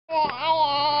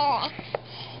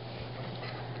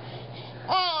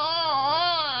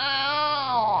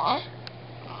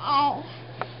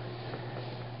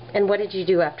And what did you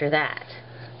do after that?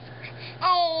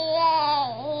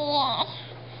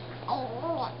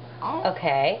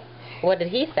 Okay. What did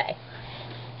he say?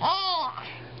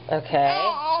 Okay.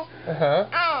 Uh-huh.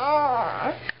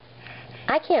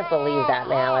 I can't believe that,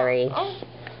 Mallory.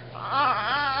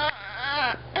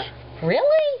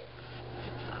 Really?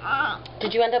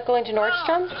 Did you end up going to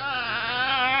Nordstrom's?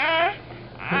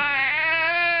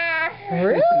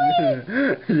 Really?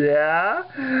 Yeah?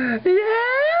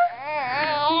 Yeah?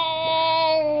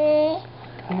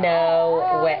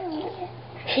 No way.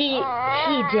 He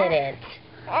didn't.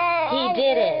 He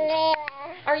didn't.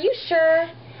 Are you sure?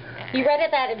 You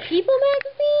read that in People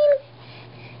magazine?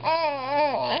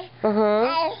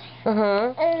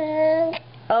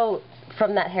 Oh,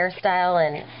 from that hairstyle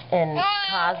in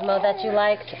Cosmo that you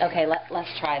liked? Okay,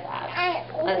 let's try that.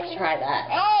 Let's try that.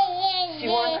 She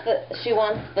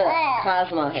wants the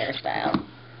Cosmo hairstyle.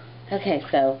 Okay,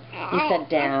 so you said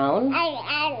down.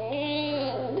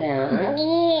 Down.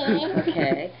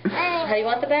 Okay. How do you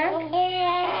want the back?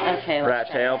 Okay, Rat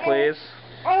tail, please.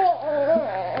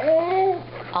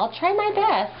 I'll try my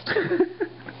best.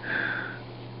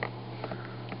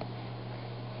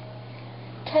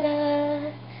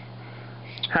 Ta-da!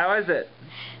 How is it?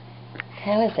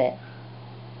 How is it?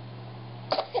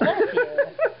 Thank you.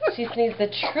 She sneezed the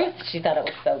truth. She thought it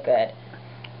was so good.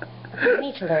 You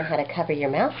need to learn how to cover your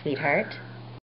mouth, sweetheart.